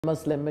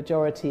Muslim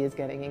majority is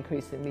getting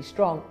increasingly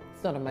strong.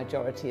 It's not a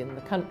majority in the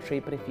country,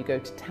 but if you go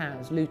to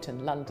towns,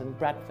 Luton, London,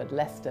 Bradford,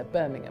 Leicester,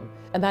 Birmingham,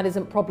 and that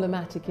isn't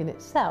problematic in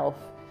itself,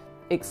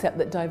 except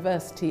that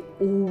diversity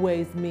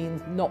always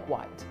means not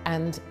white.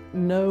 And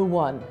no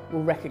one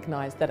will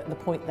recognise that at the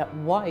point that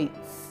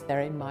whites,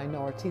 they're a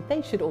minority,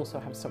 they should also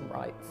have some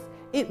rights.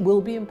 It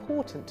will be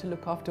important to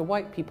look after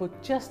white people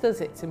just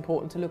as it's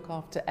important to look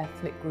after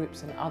ethnic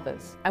groups and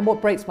others. And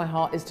what breaks my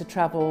heart is to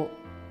travel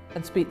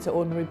and speak to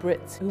ordinary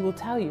Brits who will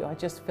tell you, I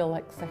just feel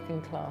like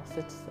second-class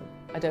citizen.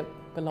 I don't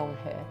belong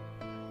here.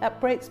 That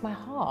breaks my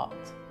heart.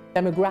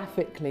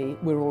 Demographically,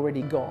 we're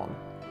already gone.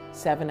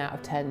 7 out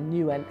of 10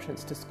 new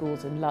entrants to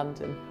schools in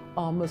London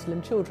are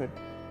Muslim children.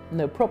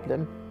 No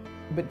problem,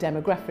 but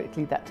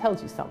demographically that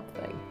tells you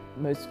something.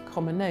 Most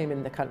common name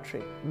in the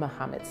country,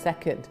 Mohammed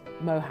II,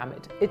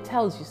 Mohammed. It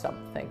tells you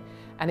something,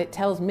 and it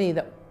tells me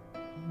that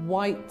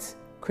white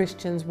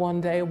Christians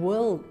one day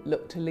will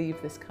look to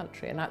leave this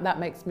country, and that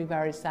makes me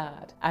very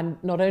sad. And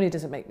not only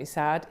does it make me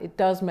sad, it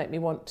does make me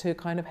want to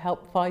kind of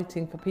help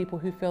fighting for people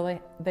who feel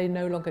they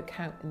no longer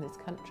count in this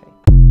country.